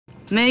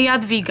My,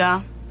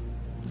 Jadwiga,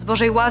 z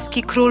Bożej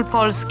łaski król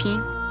Polski,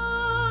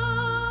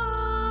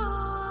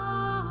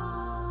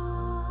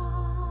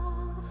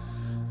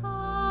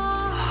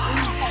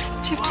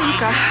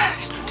 dziewczynka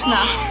śliczna.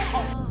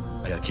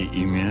 A jakie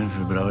imię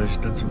wybrałeś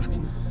dla córki?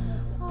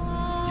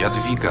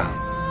 Jadwiga.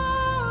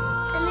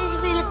 Dann ist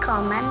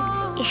willkommen.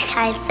 Ich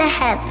heiße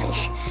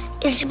Hedwig.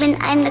 Ich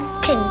bin eine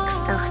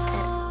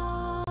Königstochter.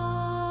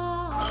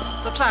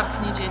 To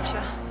czartnie,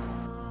 dziecię.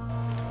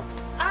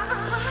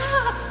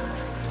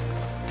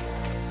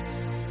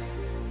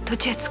 To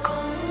dziecko.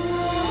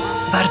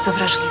 Bardzo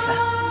wrażliwe.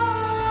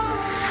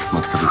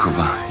 Matka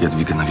wychowa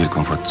Jadwigę na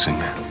wielką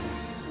władczynię.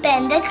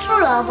 Będę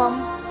królową.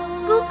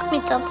 Bóg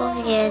mi to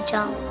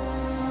powiedział.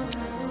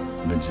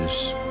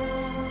 Będziesz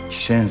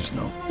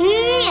księżną.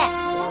 Nie!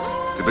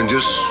 Ty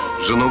będziesz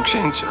żoną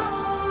księcia.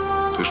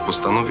 To już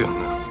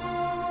postanowione.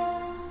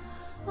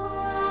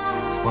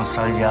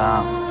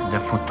 Sponsalia de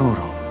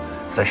futuro.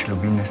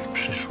 Zaślubiny z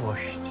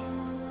przyszłości.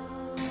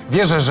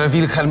 Wierzę, że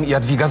Wilhelm i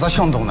Jadwiga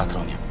zasiądą na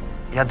tronie.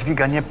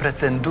 Jadwiga nie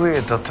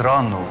pretenduje do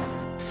tronu.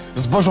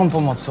 Z Bożą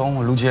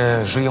pomocą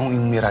ludzie żyją i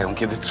umierają,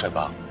 kiedy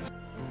trzeba.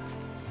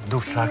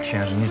 Dusza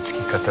księżniczki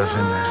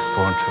Katarzyny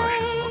połączyła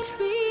się z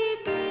Bogiem.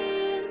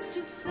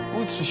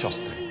 Były 3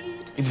 siostry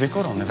i 2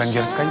 korony,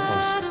 węgierska i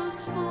polska.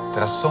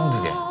 Teraz są 2.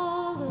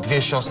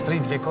 2 siostry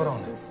i 2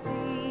 korony.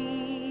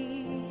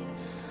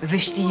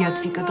 Wyślij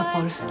Jadwigę do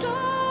Polski.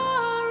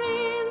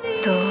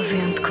 To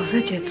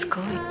wyjątkowe dziecko.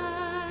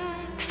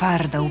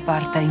 Twarda,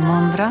 uparta i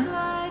mądra.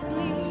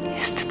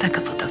 Jest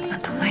taka podobna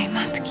do mojej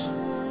matki.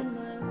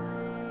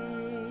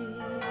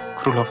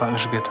 Królowa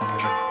Elżbieta nie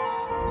żyje.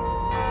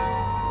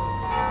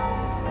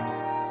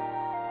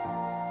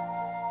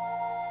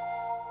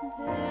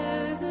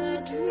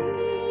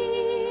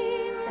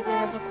 Za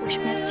wiele wokół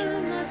śmierci.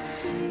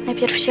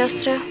 Najpierw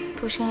siostry,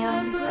 później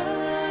on.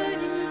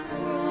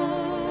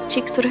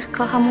 Ci, których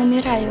kocham,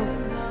 umierają.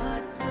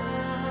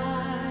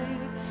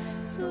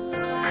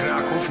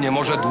 Kraków nie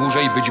może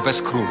dłużej być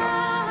bez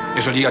króla.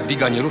 Jeżeli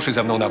Jadwiga nie ruszy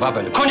ze mną na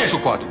Wawel, koniec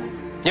układu!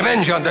 Nie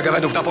będzie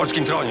Andegewenów na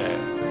polskim tronie!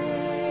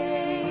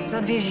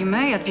 Za 2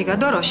 zimy Jadwiga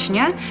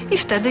dorośnie i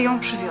wtedy ją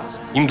przywiozę.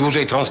 Im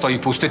dłużej tron stoi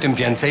pusty, tym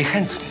więcej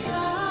chętnych.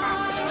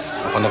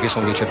 A panowie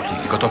są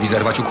niecierpliwi, gotowi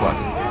zerwać układy.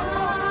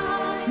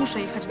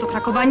 Muszę jechać do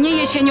Krakowa nie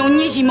jesienią,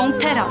 nie zimą,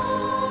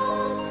 teraz.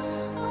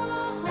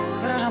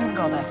 Wyrażam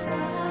zgodę.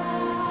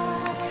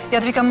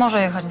 Jadwiga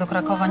może jechać do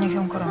Krakowa, niech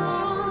ją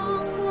koronują.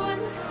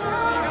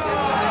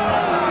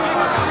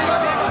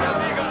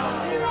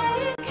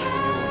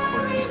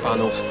 Polskich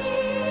panów,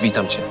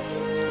 witam cię,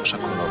 nasza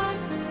królowa.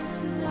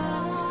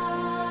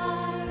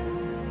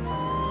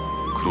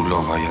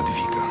 Królowa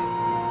Jadwiga.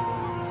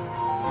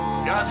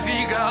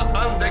 Jadwiga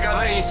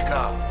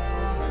Andegaweńska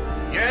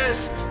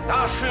jest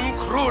naszym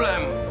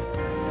królem!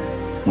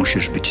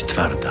 Musisz być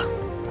twarda.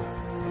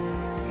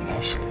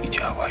 Myśl i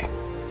działaj.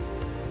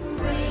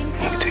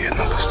 Nigdy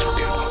jedno bez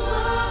drugiego.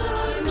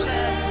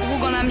 Że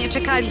długo na mnie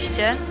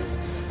czekaliście.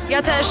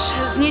 Ja też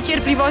z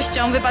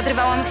niecierpliwością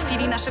wypatrywałam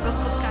chwili naszego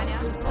spotkania.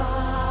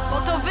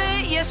 Bo to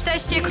wy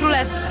jesteście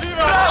królestwem.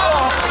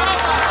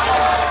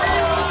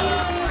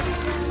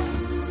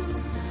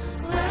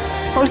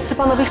 Polscy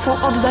panowie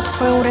chcą oddać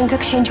twoją rękę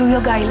księciu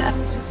Jogajle.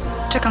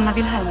 Czekam na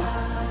Wilhelma.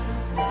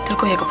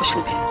 Tylko jego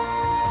poślubię.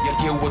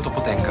 Jagiełło to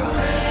potęga.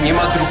 Nie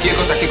ma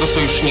drugiego takiego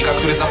sojusznika,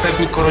 który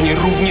zapewni koronie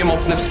równie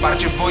mocne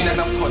wsparcie w wojnach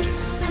na wschodzie.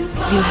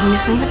 Wilhelm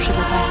jest najlepszy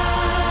dla państwa.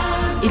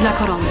 I dla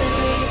korony.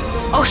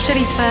 Ochrzczę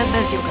Litwę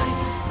bez Jogajły.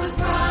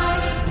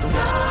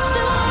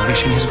 Panowie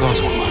się nie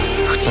zgodzą.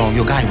 Chcą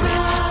Jogajły.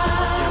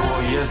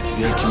 Jagiełło jest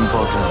wielkim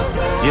wodzem.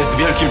 Jest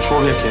wielkim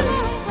człowiekiem.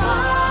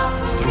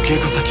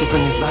 Drugiego takiego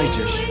nie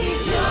znajdziesz.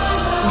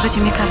 Możecie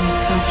mnie karmić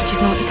swoją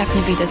trucizną i tak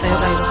nie wyjdę za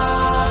Jogajlą.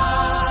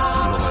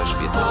 Królowa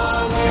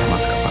Elżbieta, twoja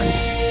matka pani,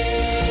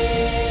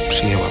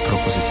 przyjęła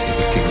propozycję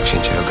wielkiego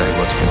księcia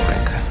Jogajły o twoją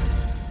rękę.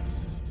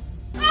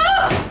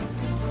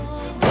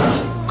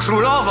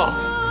 Królowo!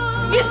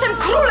 Jestem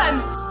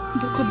królem!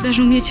 Bóg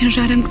obdarzył mnie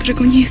ciężarem,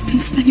 którego nie jestem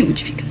w stanie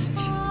udźwignąć.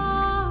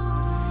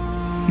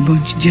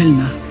 Bądź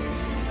dzielna.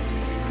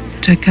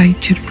 Czekaj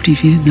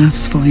cierpliwie na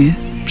swoje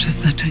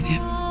przeznaczenie.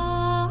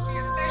 Czy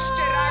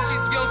jesteście radzi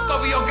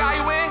związkowi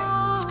Jogajły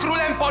z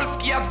królem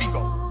Polski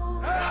Jadwigą?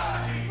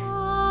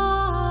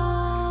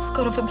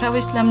 Skoro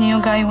wybrałeś dla mnie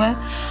Jogajłę,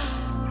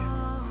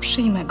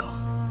 przyjmę go.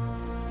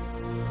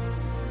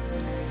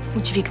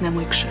 Udźwignę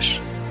mój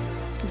krzyż.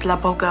 Dla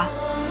Boga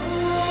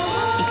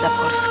i dla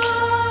Polski.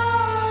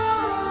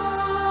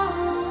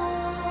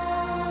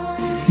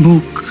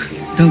 Bóg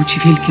dał ci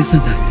wielkie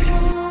zadanie.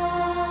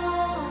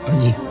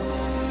 Pani,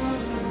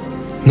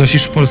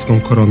 nosisz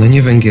polską koronę,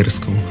 nie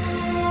węgierską.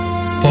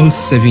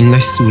 Polsce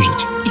winnaś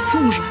służyć. I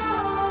służę.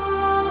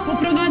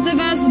 Poprowadzę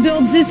was, by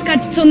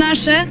odzyskać co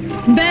nasze,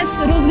 bez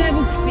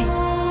rozlewu krwi.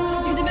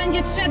 Choć gdy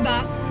będzie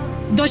trzeba,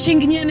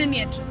 dosięgniemy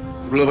mieczem.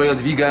 Królowa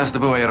Jadwiga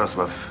zdobyła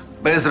Jarosław.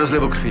 Bez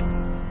rozlewu krwi.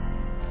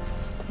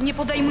 Nie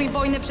podejmuj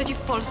wojny przeciw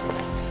Polsce.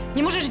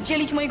 Nie możesz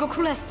dzielić mojego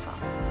królestwa.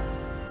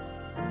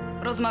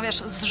 Rozmawiasz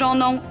z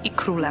żoną i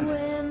królem,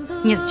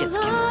 nie z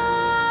dzieckiem.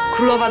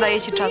 Królowa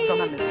daje ci czas do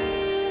namysłu.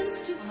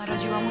 Ona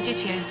rodziła mu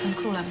dzieci, ja jestem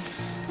królem.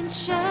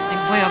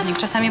 Jak wojownik,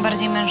 czasami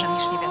bardziej mężem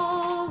niż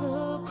niewiastą.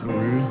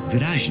 Król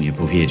wyraźnie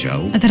powiedział...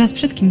 A teraz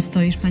przed kim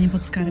stoisz, panie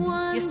podskarbie?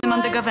 Jestem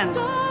Andegawenką.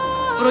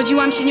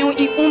 Urodziłam się nią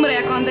i umrę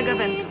jako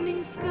Andegawenka.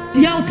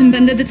 Ja o tym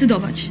będę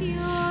decydować.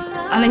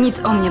 Ale nic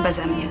o mnie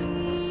beze mnie.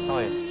 To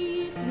jest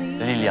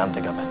Lili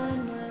Andegawen.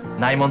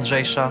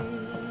 Najmądrzejsza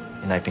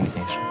i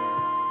najpiękniejsza.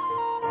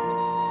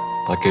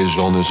 Takiej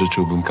żony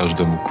życzyłbym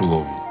każdemu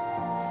królowi.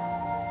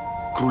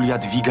 Król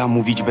Jadwiga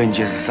mówić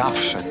będzie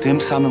zawsze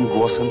tym samym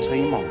głosem, co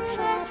jej mąż.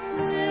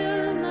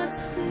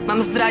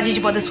 Mam zdradzić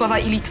Władysława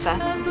i Litwę.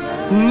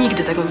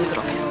 Nigdy tego nie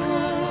zrobię.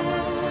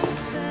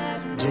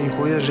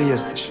 Dziękuję, że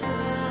jesteś.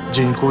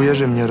 Dziękuję,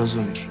 że mnie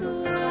rozumiesz.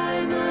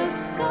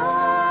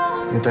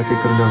 Nie takiej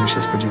królowi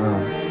się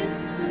spodziewałem,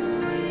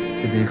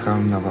 kiedy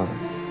jechałem na Wawel.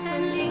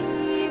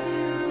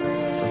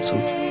 To cud.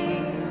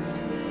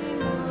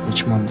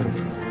 Mieć mądrą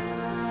żonę.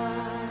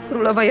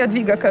 Królowa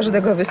Jadwiga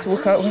każdego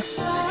wysłuchała.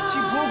 Ci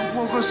Bóg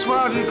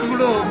błogosławi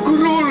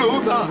królu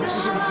nasz.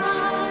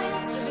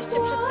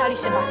 Żebyście przestali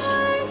się bać.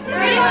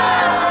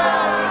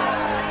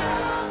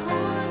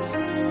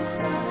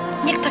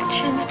 Nikt tak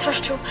się nie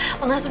troszczył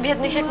o nas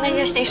biednych, jak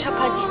najjaśniejsza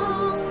pani.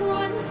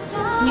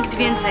 Nikt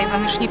więcej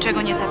wam już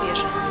niczego nie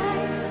zabierze.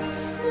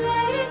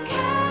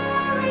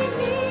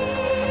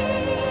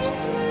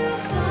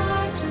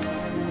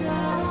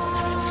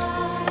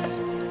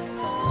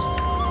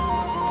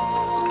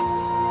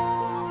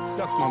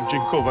 Jak mam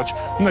dziękować,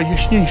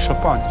 najjaśniejsza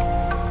pani?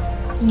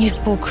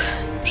 Niech Bóg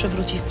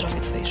przywróci zdrowie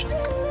twojej żony.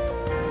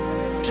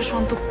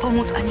 Przyszłam tu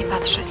pomóc, a nie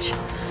patrzeć.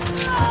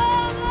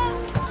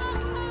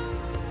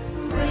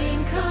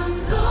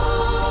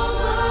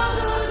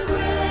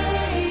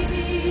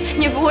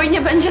 Nie było i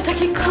nie będzie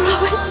takiej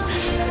królowej.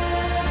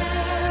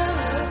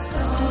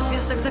 W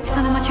gwiazdach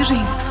zapisane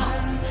macierzyństwo.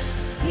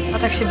 A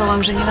tak się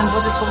bałam, że nie dam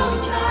Władysławowi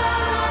dziedzica.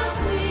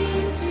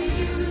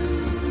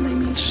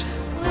 Najmilszy.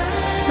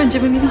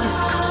 Będziemy mieli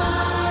dziecko.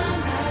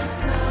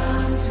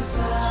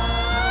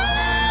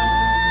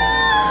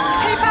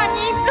 Hej,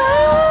 pani!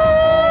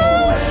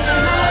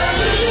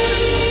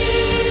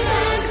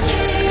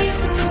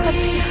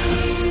 Gratulacja.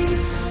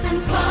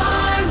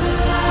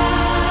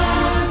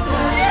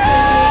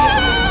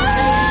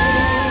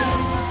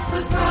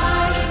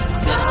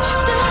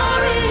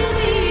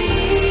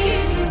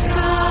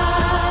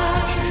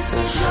 Jeśli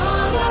chcesz,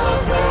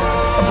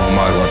 aby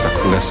umarła ta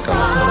królewska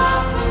latorość,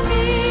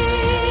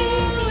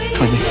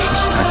 To niech się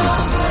stanie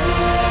to.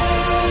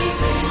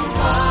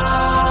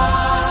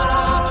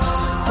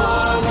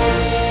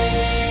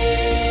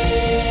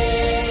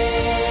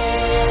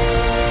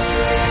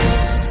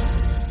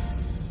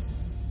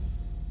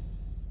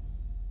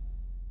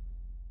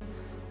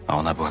 A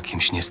ona była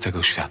kimś nie z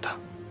tego świata.